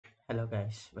Hello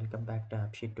guys, welcome back to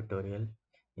AppSheet tutorial.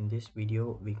 In this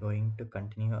video, we're going to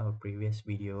continue our previous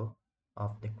video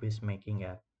of the quiz making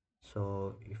app.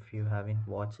 So if you haven't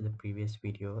watched the previous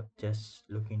video, just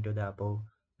look into the above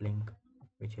link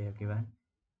which I have given,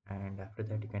 and after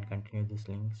that you can continue this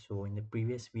link. So in the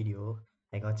previous video,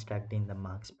 I got stuck in the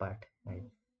marks part, right?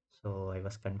 So I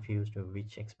was confused of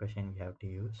which expression we have to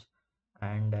use,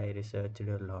 and I researched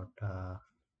a lot.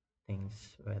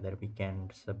 Things whether we can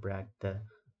subtract the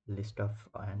list of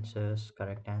answers,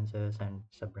 correct answers, and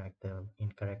subtract the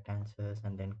incorrect answers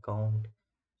and then count.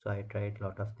 So I tried a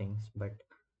lot of things, but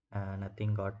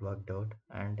nothing got worked out,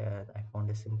 and I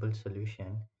found a simple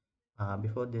solution.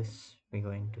 Before this we're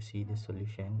going to see the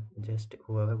solution. Just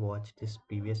whoever watched this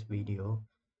previous video,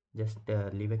 just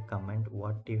leave a comment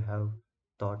what you have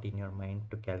thought in your mind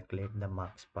to calculate the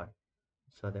marks part,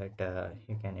 so that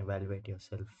you can evaluate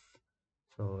yourself,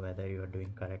 so whether you are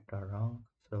doing correct or wrong.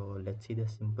 So let's see the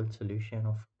simple solution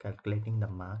of calculating the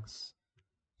marks.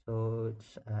 So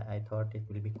I thought it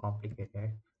will be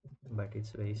complicated, but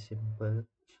it's very simple.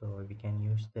 So we can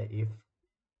use the if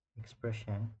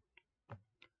expression,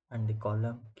 and the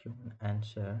column q1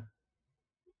 answer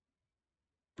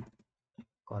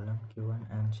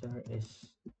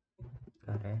is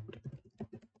correct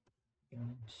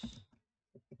means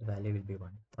the value will be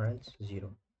 1 or else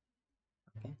 0.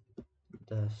 Okay,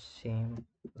 the same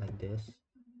like this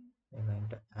we're going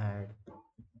to add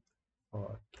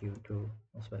for q2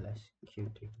 as well as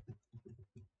q3.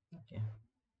 Okay,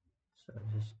 so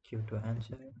this is q2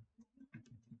 answer,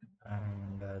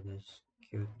 and this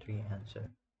q3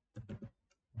 answer.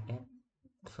 Okay,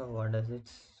 so what does it,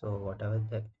 so whatever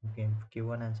the if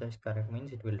q1 answer is correct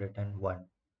means it will return 1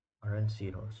 or else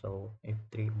 0. So if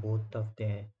three both of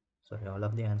the, sorry, all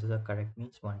of the answers are correct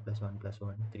means 1 plus 1 plus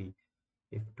 1 3.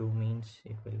 If 2 means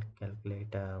it will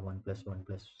calculate 1 plus 1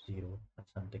 plus 0 or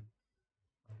something.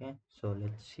 Okay, so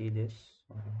let's see this.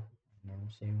 And I'm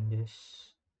saving this.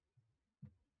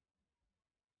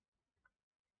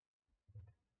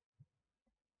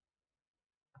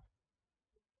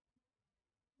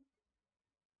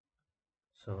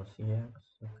 So here,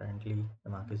 so currently the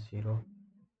mark is 0,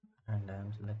 and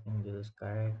I'm selecting this is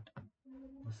correct,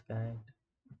 this is correct,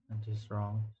 and this is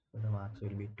wrong, so the marks will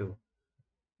be 2.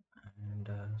 And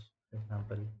for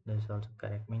example, this is also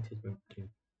correct means it will be 3.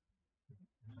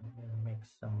 Make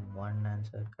some one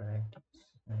answer correct,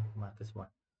 mark is 1.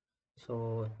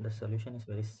 So the solution is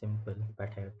very simple, but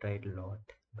I've tried a lot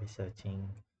by searching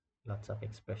lots of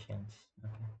expressions.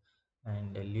 Okay,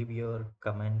 and leave your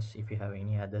comments if you have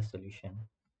any other solution,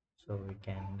 so we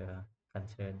can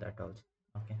consider that also.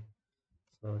 Okay,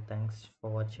 so thanks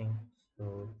for watching.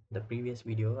 So the previous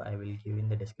video I will give in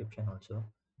the description also,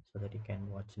 so that you can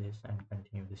watch this and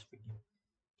continue this video.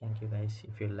 Thank you guys.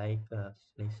 If you like,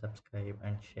 please subscribe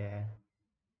and share,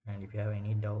 and if you have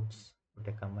any doubts, put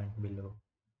a comment below.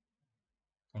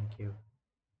 Thank you.